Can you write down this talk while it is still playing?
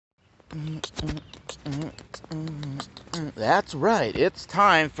That's right. It's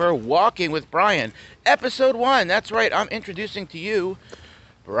time for Walking with Brian, Episode 1. That's right. I'm introducing to you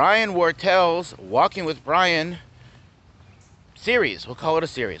Brian Wartell's Walking with Brian series. We'll call it a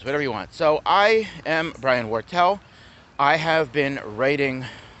series, whatever you want. So I am Brian Wartell. I have been writing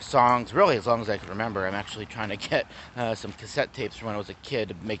songs really as long as I can remember. I'm actually trying to get some cassette tapes from when I was a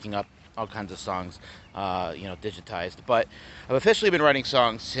kid, making up all kinds of songs, digitized. But I've officially been writing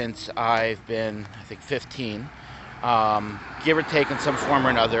songs since I've been, I think, 15. Give or take in some form or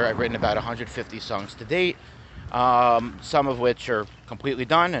another. I've written about 150 songs to date, some of which are completely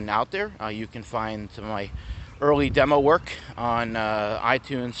done and out there. You can find some of my early demo work on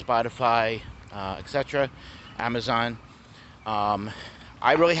iTunes, Spotify, etc., Amazon.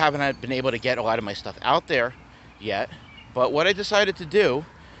 I really haven't been able to get a lot of my stuff out there yet, but what I decided to do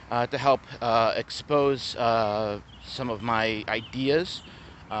to help expose some of my ideas,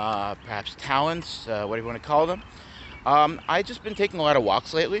 perhaps talents, whatever you want to call them, I've just been taking a lot of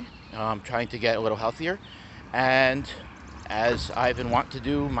walks lately, trying to get a little healthier, and as I've been wanting to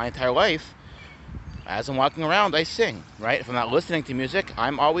do my entire life, as I'm walking around, I sing, right? If I'm not listening to music,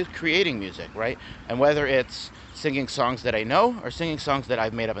 I'm always creating music, right? And whether it's singing songs that I know, or singing songs that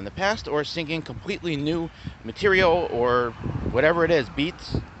I've made up in the past, or singing completely new material, or whatever it is,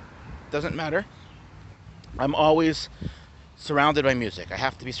 beats, doesn't matter. I'm always surrounded by music. I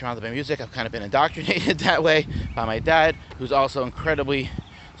have to be surrounded by music. I've kind of been indoctrinated that way by my dad, who's also incredibly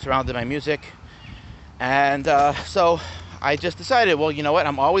surrounded by music. And so I just decided, well, you know what?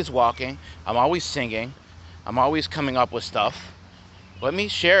 I'm always walking. I'm always singing. I'm always coming up with stuff. Let me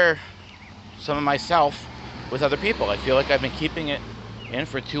share some of myself with other people. I feel like I've been keeping it in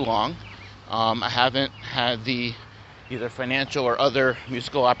for too long. I haven't had the either financial or other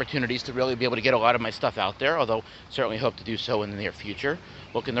musical opportunities to really be able to get a lot of my stuff out there, although certainly hope to do so in the near future.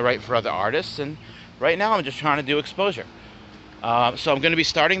 Looking to write for other artists, and right now I'm just trying to do exposure. So I'm going to be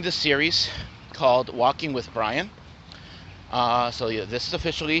starting this series called Walking with Brian. This is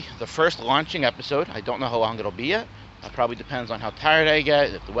officially the first launching episode. I don't know how long it'll be yet. It probably depends on how tired I get,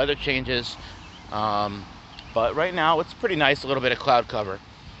 if the weather changes. But right now it's pretty nice, a little bit of cloud cover.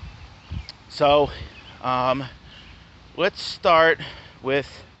 So let's start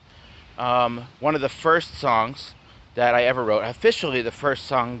with one of the first songs that I ever wrote. Officially the first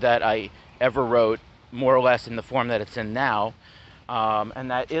song that I ever wrote, more or less in the form that it's in now. And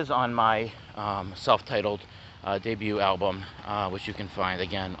that is on my self-titled debut album, which you can find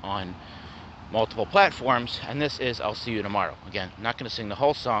again on multiple platforms. And this is I'll See You Tomorrow. Again, I'm not going to sing the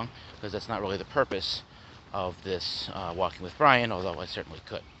whole song because that's not really the purpose of this Walking with Brian, although I certainly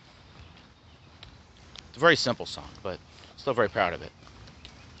could. It's a very simple song, but still very proud of it.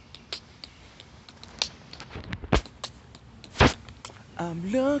 I'm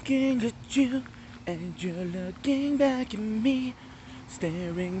looking at you and you're looking back at me,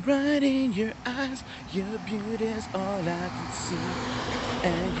 staring right in your eyes. Your beauty's all I can see.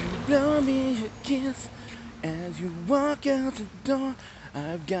 And you blow me a kiss as you walk out the door.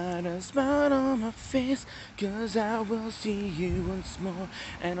 I've got a smile on my face, 'cause I will see you once more.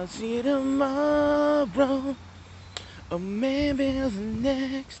 And I'll see you tomorrow, or maybe the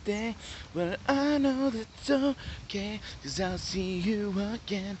next day. But I know that's okay, 'cause I'll see you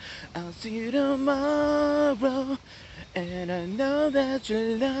again. I'll see you tomorrow. And I know that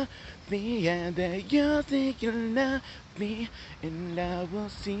you love me, and that you think you love me. And I will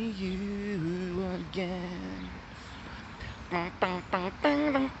see you again.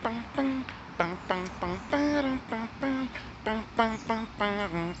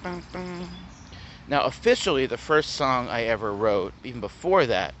 Now, officially, the first song I ever wrote, even before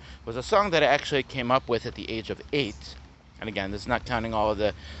that, was a song that I actually came up with at the age of 8. And again, this is not counting all of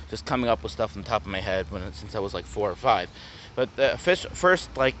the just coming up with stuff on top of my head since I was like 4 or 5. But the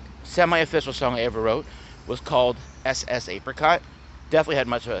first, like, semi-official song I ever wrote was called SS Apricot. Definitely had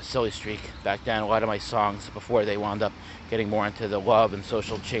much of a silly streak back then. A lot of my songs before they wound up getting more into the love and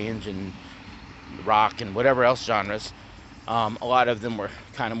social change and rock and whatever else genres. A lot of them were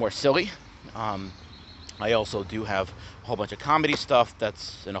kind of more silly. I also do have a whole bunch of comedy stuff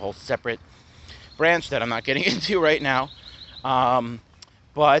that's in a whole separate branch that I'm not getting into right now.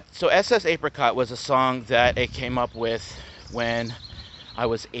 But so SS Apricot was a song that I came up with when I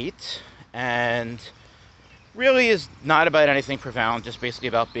was 8, and really is not about anything profound, just basically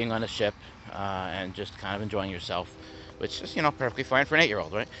about being on a ship and just kind of enjoying yourself, which is, perfectly fine for an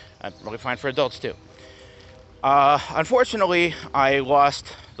 8-year-old, right? Really fine for adults too. Unfortunately, I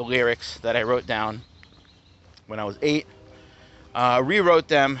lost the lyrics that I wrote down when I was 8, rewrote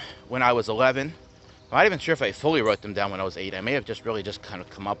them when I was 11, I'm not even sure if I fully wrote them down when I was 8. I may have just really just kind of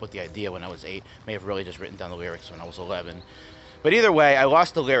come up with the idea when I was 8. May have really just written down the lyrics when I was 11. But either way, I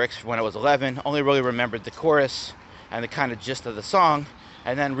lost the lyrics when I was 11, only really remembered the chorus and the kind of gist of the song,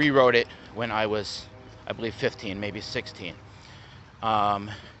 and then rewrote it when I was, I believe, 15, maybe 16.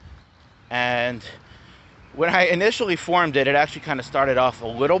 And when I initially formed it, it actually kind of started off a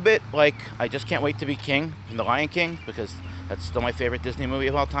little bit like I Just Can't Wait to Be King from The Lion King, because that's still my favorite Disney movie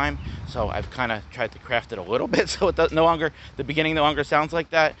of all time. So I've kind of tried to craft it a little bit so it does the beginning no longer sounds like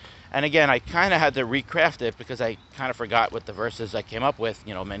that. And again, I kind of had to recraft it because I kind of forgot what the verses I came up with,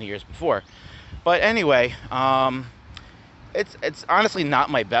 many years before. But anyway, it's honestly not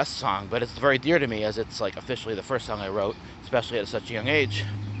my best song, but it's very dear to me as it's like officially the first song I wrote, especially at such a young age.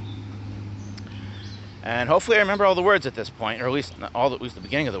 And hopefully I remember all the words at this point, or at least the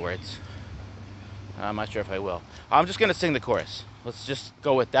beginning of the words. I'm not sure if I will. I'm just going to sing the chorus. Let's just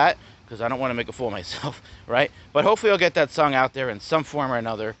go with that, because I don't want to make a fool of myself, right? But hopefully I'll get that song out there in some form or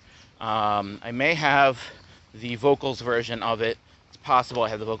another. I may have the vocals version of it. It's possible I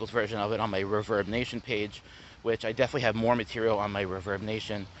have the vocals version of it on my Reverb Nation page, which I definitely have more material on my Reverb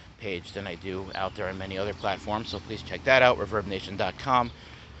Nation page than I do out there on many other platforms. So please check that out, reverbnation.com.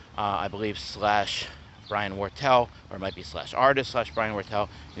 I believe /Brian Wartell, or it might be /artist/Brian Wartell.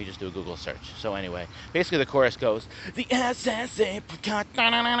 You just do a Google search. So anyway, basically the chorus goes, the SSA,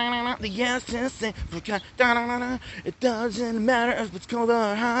 the SSA, it doesn't matter if it's cold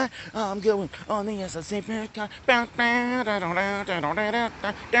or high, I'm going on the SSA.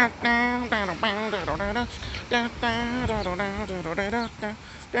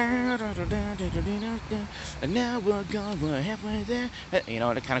 And now we're halfway there.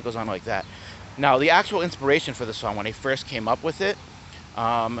 And it kind of goes on like that. Now, the actual inspiration for the song, when I first came up with it,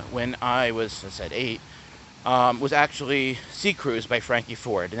 when I was, as I said, 8, was actually Sea Cruise by Frankie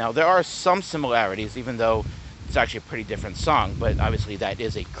Ford. Now, there are some similarities, even though it's actually a pretty different song, but obviously that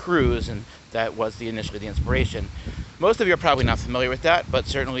is a cruise, and that was initially the inspiration. Most of you are probably not familiar with that, but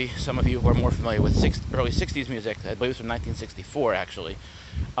certainly some of you who are more familiar with early 60s music, I believe it's from 1964 actually,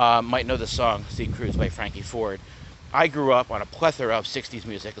 might know the song Sea Cruise by Frankie Ford. I grew up on a plethora of 60s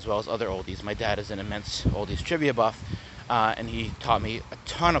music as well as other oldies. My dad is an immense oldies trivia buff, and he taught me a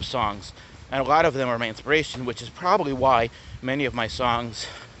ton of songs, and a lot of them are my inspiration, which is probably why many of my songs,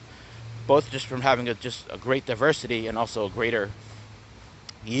 both just from having just a great diversity and also a greater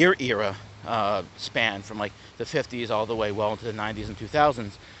year era span from like the 50s all the way well into the 90s and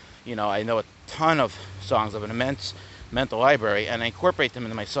 2000s. I know a ton of songs of an immense mental library, and I incorporate them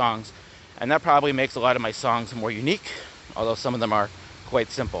into my songs. And that probably makes a lot of my songs more unique, although some of them are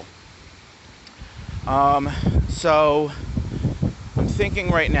quite simple. So I'm thinking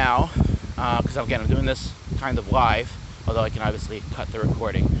right now, because again, I'm doing this kind of live, although I can obviously cut the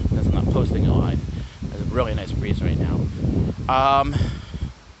recording because I'm not posting it live. There's a really nice breeze right now. I'm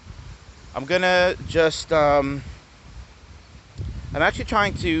gonna just, I'm actually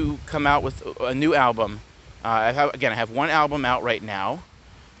trying to come out with a new album. I have one album out right now.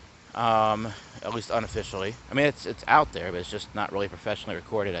 At least unofficially. I mean, it's out there, but it's just not really professionally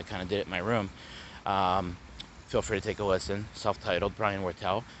recorded. I kind of did it in my room. Feel free to take a listen. Self-titled, Brian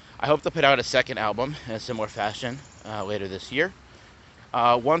Wartell. I hope to put out a second album in a similar fashion later this year.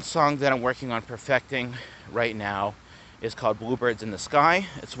 One song that I'm working on perfecting right now is called Bluebirds in the Sky.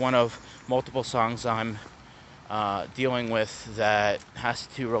 It's one of multiple songs I'm dealing with that has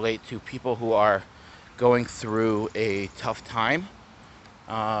to relate to people who are going through a tough time.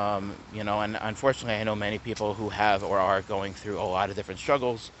 And unfortunately I know many people who have or are going through a lot of different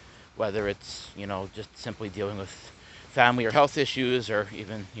struggles, whether it's, just simply dealing with family or health issues, or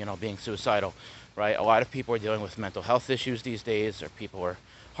even, being suicidal, right? A lot of people are dealing with mental health issues these days, or people are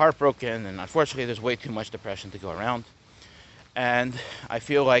heartbroken, and unfortunately there's way too much depression to go around. And I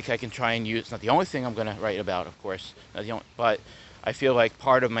feel like I can try and use, it's not the only thing I'm going to write about, of course, but I feel like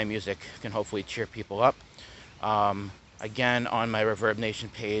part of my music can hopefully cheer people up. Again, on my Reverb Nation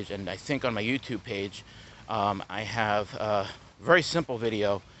page, and I think on my YouTube page, I have a very simple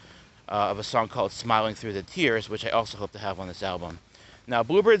video of a song called Smiling Through the Tears, which I also hope to have on this album. Now,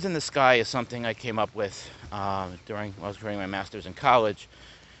 Bluebirds in the Sky is something I came up with when I was doing my master's in college,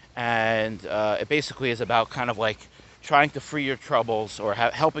 and it basically is about kind of like trying to free your troubles, or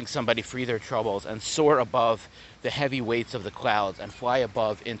helping somebody free their troubles and soar above the heavy weights of the clouds and fly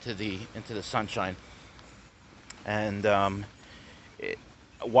above into the sunshine. And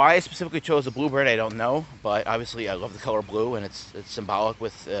why I specifically chose a bluebird, I don't know, but obviously I love the color blue, and it's symbolic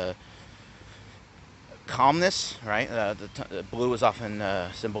with calmness, right? The blue is often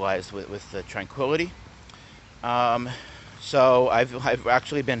symbolized with tranquility. So I've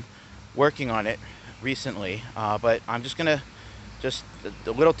actually been working on it recently, but I'm just gonna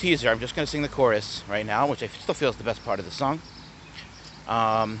the little teaser. I'm just gonna sing the chorus right now, which I still feel is the best part of the song,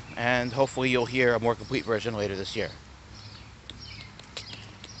 and hopefully you'll hear a more complete version later this year.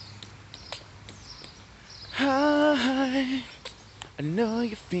 Hi, I know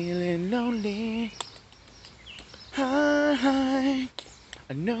you're feeling lonely. Hi,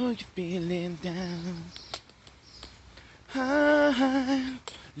 I know you're feeling down. Hi,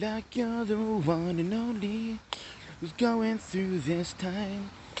 like you're the one and only who's going through this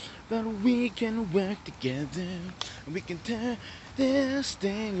time. But we can work together and we can turn this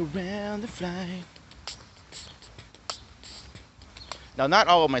thing around and fly. Now, not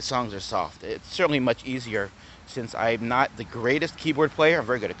all of my songs are soft. It's certainly much easier since I'm not the greatest keyboard player. I'm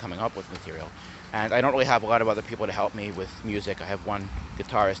very good at coming up with material. And I don't really have a lot of other people to help me with music. I have one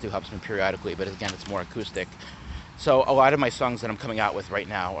guitarist who helps me periodically, but again, it's more acoustic. So a lot of my songs that I'm coming out with right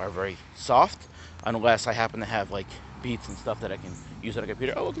now are very soft, unless I happen to have like beats and stuff that I can use on a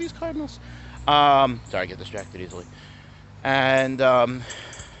computer. Oh, look at these cardinals. Sorry, I get distracted easily. And,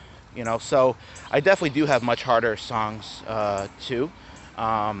 you know, so I definitely do have much harder songs, too.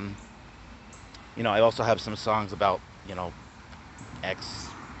 You know, I also have some songs about, you know,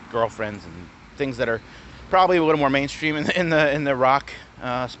 ex-girlfriends and things that are probably a little more mainstream in the rock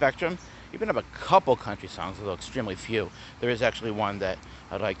spectrum. Even have a couple country songs, although extremely few. There is actually one that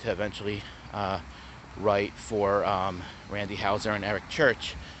I'd like to eventually write for Randy Houser and Eric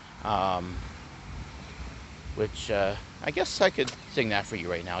Church, which I guess I could sing that for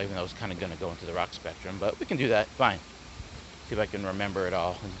you right now, even though it's kind of going to go into the rock spectrum, but we can do that, fine. See if I can remember it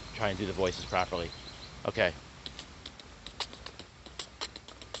all and try and do the voices properly. Okay.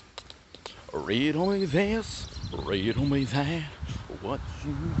 Read on me this, read on me that. What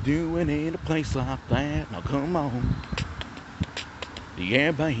you doing in a place like that? Now come on.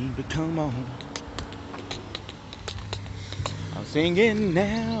 Yeah, baby, come on. I'm singing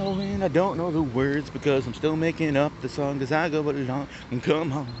now and I don't know the words because I'm still making up the song as I go along. And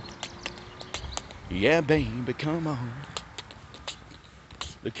come on. Yeah, baby, come on.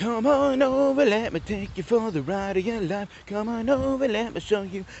 Come on over, let me take you for the ride of your life. Come on over, let me show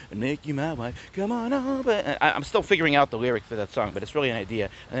you and make you my wife. Come on over. I'm still figuring out the lyrics for that song, but it's really an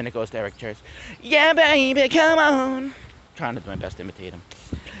idea. And then it goes to Eric Church. Yeah, baby, come on. Trying to do my best to imitate him.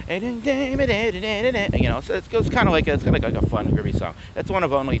 You know, so it's kind of like a fun, groovy song. That's one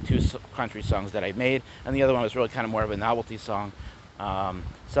of only 2 country songs that I made, and the other one was really kind of more of a novelty song.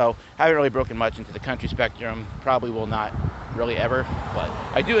 So haven't really broken much into the country spectrum. Probably will not really ever, but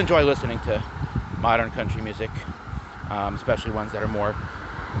I do enjoy listening to modern country music, especially ones that are more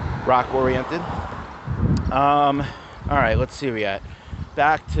rock oriented. All right, let's see where we at.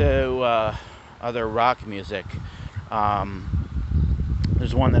 Back to other rock music.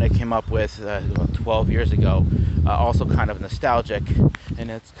 There's one that I came up with about 12 years ago, also kind of nostalgic,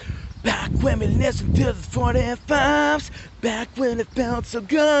 and it's back when we listened to the 45s, back when it felt so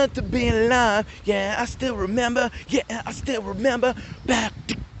good to be alive. Yeah, I still remember, back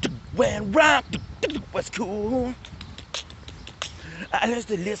when rock was cool. I used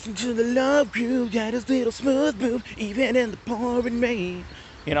to listen to the love groove, yeah, this little smooth move, even in the pouring rain.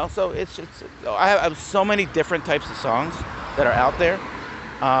 You know, so I have so many different types of songs that are out there,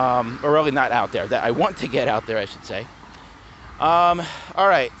 or really not out there, that I want to get out there, I should say. All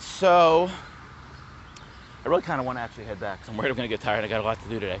right, so I really kind of want to actually head back, because I'm worried I'm going to get tired. I got a lot to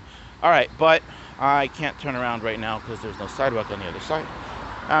do today. All right, but I can't turn around right now because there's no sidewalk on the other side.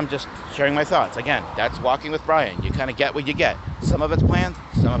 I'm just sharing my thoughts. Again, that's Walking with Brian. You kind of get what you get. Some of it's planned,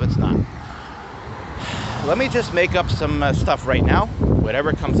 some of it's not. Let me just make up some stuff right now.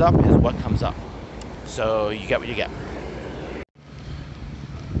 Whatever comes up is what comes up. So you get what you get.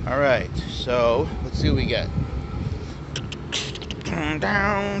 All right, so let's see what we get.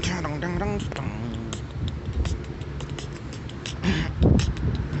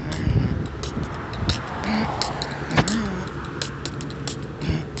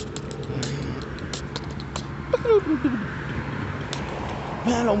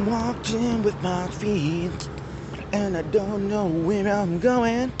 Well, I'm walking with my feet, and I don't know where I'm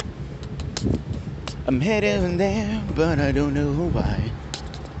going. I'm heading there, but I don't know why.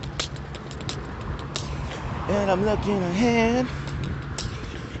 And I'm looking ahead,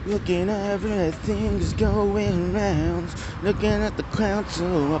 looking at everything that's going around, looking at the clouds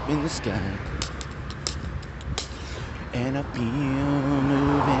so up in the sky. And I feel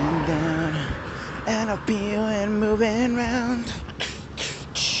moving down, and I feel it moving round,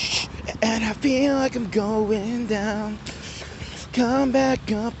 and I feel like I'm going down. Come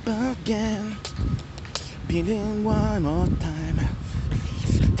back up again, feeling one more time.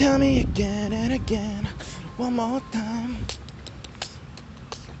 Tell me again and again, one more time.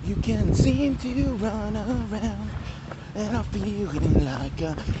 You can't seem to run around, and I'm feeling like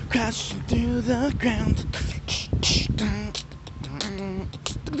I'm crashing through the ground.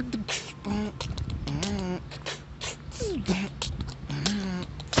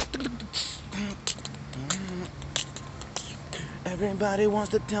 Everybody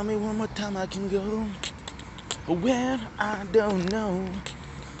wants to tell me one more time I can go where I don't know,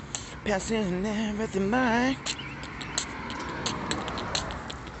 passing everything by,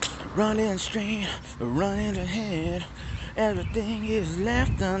 running straight, running ahead. Everything is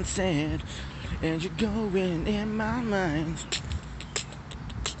left unsaid, and you're going in my mind,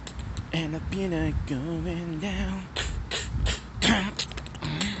 and I feel it going down.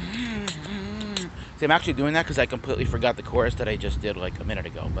 See, I'm actually doing that because I completely forgot the chorus that I just did like a minute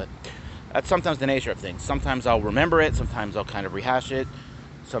ago, but that's sometimes the nature of things. Sometimes I'll remember it, sometimes I'll kind of rehash it,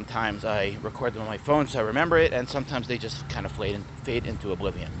 sometimes I record them on my phone so I remember it, and sometimes they just kind of fade into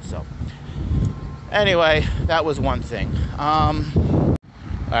oblivion. So anyway, that was one thing.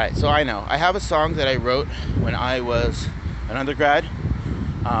 Alright, so I know I have a song that I wrote when I was an undergrad,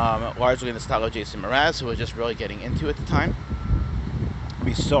 largely in the style of Jason Mraz, who was just really getting into it at the time. It'd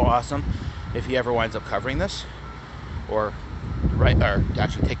be so awesome if he ever winds up covering this, or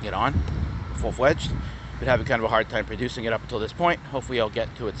actually taking it on full-fledged. Been having kind of a hard time producing it up until this point. Hopefully I'll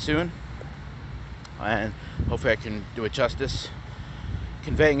get to it soon, and hopefully I can do it justice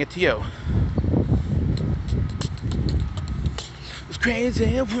conveying it to you. This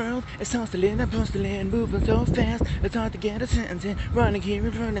crazy world, it's hustling and bustling, moving so fast, it's hard to get a sentence in. Running here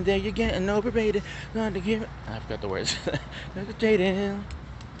and running there, you're getting overrated. Running here, I forgot the words.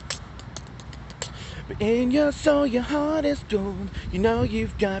 But in your soul, your heart is gold. You know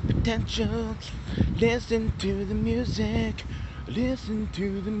you've got potential. Listen to the music. Listen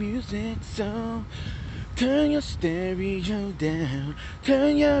to the music. So turn your stereo down.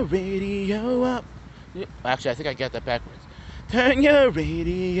 Turn your radio up. Actually, I think I got that backwards. Turn your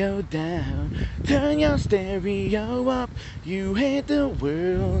radio down. Turn your stereo up. You hate the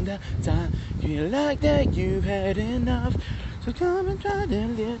world outside. You like that you've had enough. So come and try to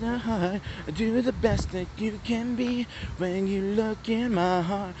live the heart. Do the best that you can be. When you look in my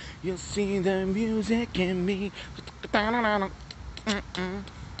heart, you'll see the music in me.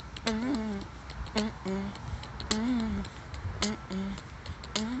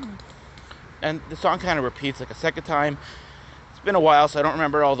 And the song kind of repeats like a second time. It's been a while, so I don't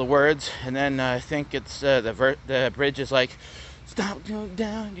remember all the words. And then I think it's the bridge is like, stop, go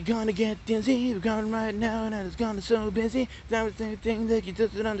down, you're gonna get dizzy. We're going right now, and it's gonna be so busy. That was the thing that you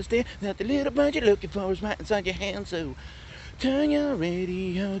just don't understand. That the little bird you're looking for is right inside your hand. So turn your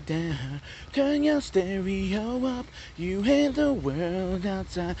radio down, turn your stereo up. You hate the world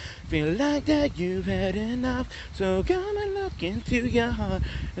outside. Feel like that you've had enough. So come and look into your heart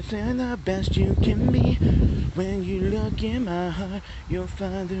and find the best you can be. When you look in my heart, you'll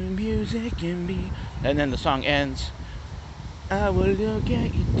find the music in me. And then the song ends. I will look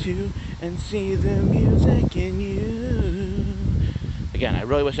at you too and see the music in you. Again, I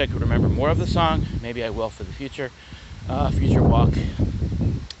really wish I could remember more of the song. Maybe I will for the future walk.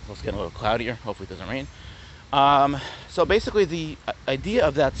 It's getting a little cloudier. Hopefully it doesn't rain. So basically the idea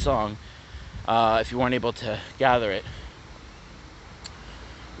of that song, if you weren't able to gather it,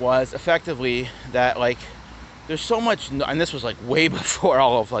 was effectively that like there's so much, and this was like way before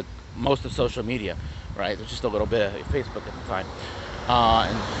all of like most of social media. Right, there's just a little bit of Facebook at the time,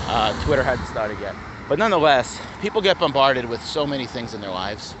 and Twitter hadn't started yet. But nonetheless, people get bombarded with so many things in their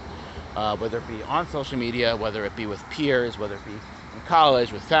lives, whether it be on social media, whether it be with peers, whether it be in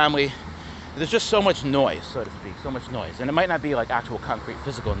college, with family. There's just so much noise, so to speak, so much noise. And it might not be like actual concrete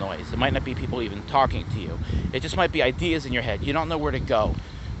physical noise. It might not be people even talking to you. It just might be ideas in your head. You don't know where to go,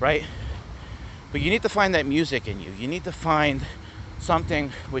 right? But you need to find that music in you. You need to find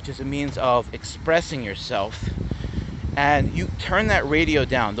something which is a means of expressing yourself, and you turn that radio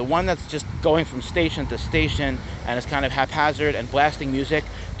down, the one that's just going from station to station and is kind of haphazard and blasting music.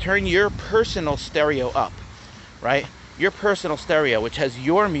 Turn your personal stereo up, right? Your personal stereo, which has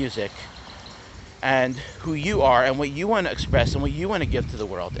your music and who you are and what you want to express and what you want to give to the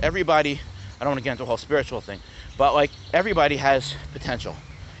world. Everybody, I don't want to get into a whole spiritual thing, but like everybody has potential.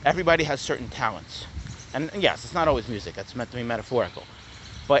 Everybody has certain talents. And yes, it's not always music. That's meant to be metaphorical.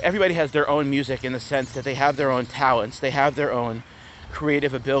 But everybody has their own music in the sense that they have their own talents. They have their own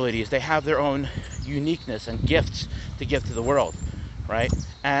creative abilities. They have their own uniqueness and gifts to give to the world, right?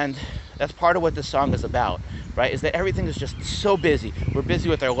 And that's part of what this song is about, right? Is that everything is just so busy. We're busy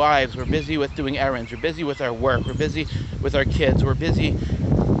with our lives. We're busy with doing errands. We're busy with our work. We're busy with our kids. We're busy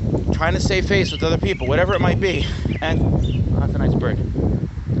trying to save face with other people, whatever it might be. And oh, that's a nice bird.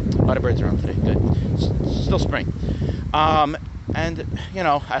 A lot of birds around today. Good. Still spring. And you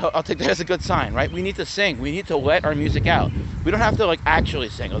know, I'll take that as a good sign, right? We need to sing. We need to let our music out. We don't have to like actually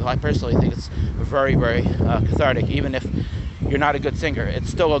sing, although I personally think it's very, very cathartic. Even if you're not a good singer, it's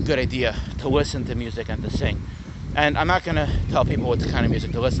still a good idea to listen to music and to sing. And I'm not going to tell people what kind of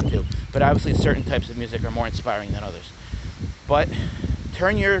music to listen to, but obviously certain types of music are more inspiring than others. But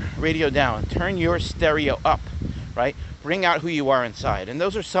turn your radio down, turn your stereo up, right? Bring out who you are inside. And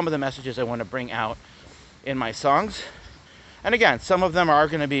those are some of the messages I want to bring out in my songs. And again, some of them are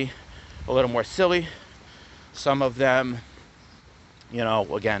going to be a little more silly. Some of them, you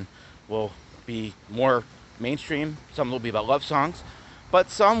know, again, will be more mainstream. Some will be about love songs. But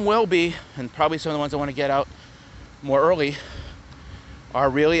some will be, and probably some of the ones I want to get out more early, are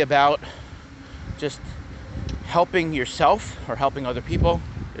really about just helping yourself or helping other people.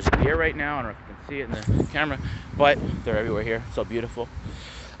 There's a deer right now. I don't know if you can see it in the camera, but they're everywhere here. So beautiful.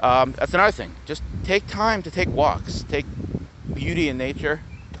 That's another thing. Just take time to take walks. Take beauty in nature.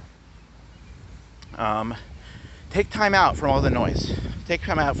 Take time out from all the noise. Take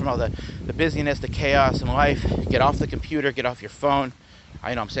time out from all the busyness, the chaos in life. Get off the computer, get off your phone.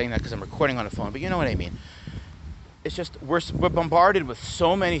 I know I'm saying that because I'm recording on a phone, but you know what I mean. It's just we're bombarded with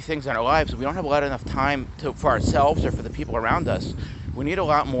so many things in our lives. We don't have enough time for ourselves or for the people around us. We need a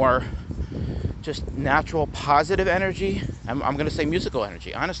lot more just natural positive energy. I'm going to say musical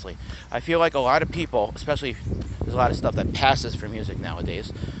energy, honestly. I feel like a lot of people, especially there's a lot of stuff that passes for music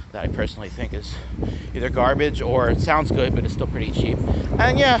nowadays that I personally think is either garbage or it sounds good but it's still pretty cheap.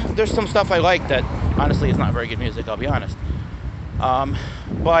 And yeah, there's some stuff I like that honestly is not very good music, I'll be honest.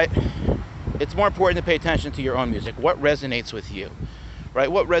 But it's more important to pay attention to your own music. What resonates with you,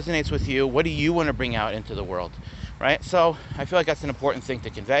 right? What resonates with you? What do you want to bring out into the world, right? So I feel like that's an important thing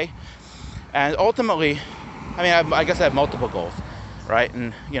to convey. And ultimately, I mean, I guess I have multiple goals, right?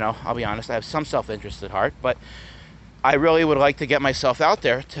 And, you know, I'll be honest, I have some self-interest at heart, but I really would like to get myself out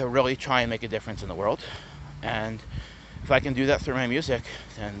there to really try and make a difference in the world. And if I can do that through my music,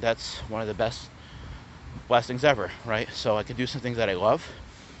 then that's one of the best blessings ever, right? So I can do some things that I love.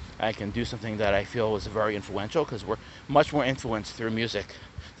 I can do something that I feel is very influential, because we're much more influenced through music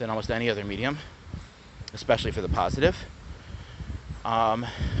than almost any other medium, especially for the positive.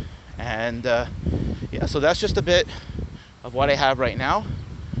 Yeah, so that's just a bit of what I have right now.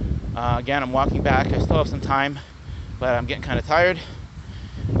 Again, I'm walking back. I still have some time, but I'm getting kind of tired.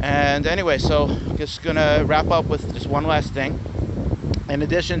 And anyway, so I'm just gonna wrap up with just one last thing. In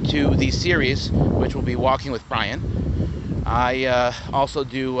addition to the series, which will be Walking with Brian, I also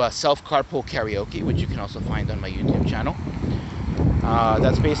do self-carpool karaoke, which you can also find on my YouTube channel.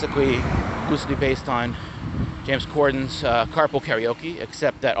 That's basically loosely based on James Corden's carpool karaoke,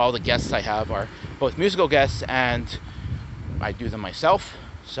 except that all the guests I have are both musical guests and I do them myself.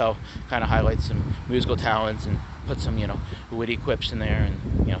 So kind of highlight some musical talents and put some, you know, witty quips in there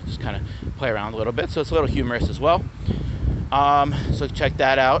and, you know, just kind of play around a little bit. So it's a little humorous as well. So check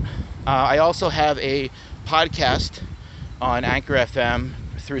that out. I also have a podcast on Anchor FM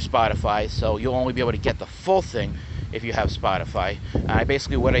through Spotify. So you'll only be able to get the full thing if you have Spotify.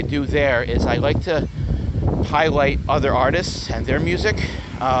 Basically what I do there is I like to highlight other artists and their music,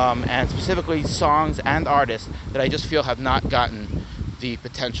 and specifically songs and artists that I just feel have not gotten the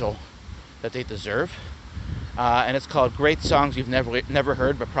potential that they deserve. And it's called Great Songs You've Never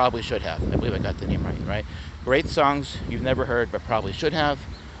Heard But Probably Should Have. I believe I got the name right? Great Songs You've Never Heard But Probably Should Have,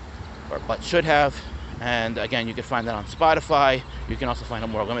 or But Should Have. And again, you can find that on Spotify. You can also find a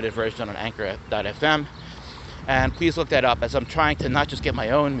more limited version on Anchor.fm. And please look that up, as I'm trying to not just get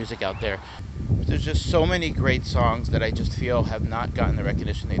my own music out there. There's just so many great songs that I just feel have not gotten the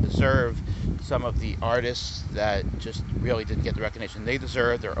recognition they deserve. Some of the artists that just really didn't get the recognition they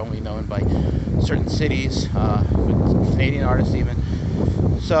deserve. They're only known by certain cities, Canadian artists even.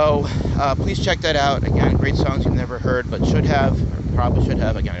 So please check that out. Again, Great Songs You've Never Heard But Should Have, or Probably Should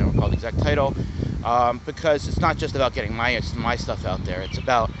Have. Again, I don't recall the exact title. Because it's not just about getting my stuff out there. It's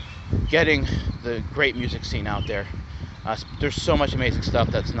about getting the great music scene out there. There's so much amazing stuff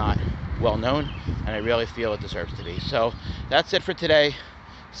that's not well known, and I really feel it deserves to be. So that's it for today.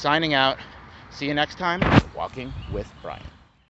 Signing out. See you next time. Walking with Brian.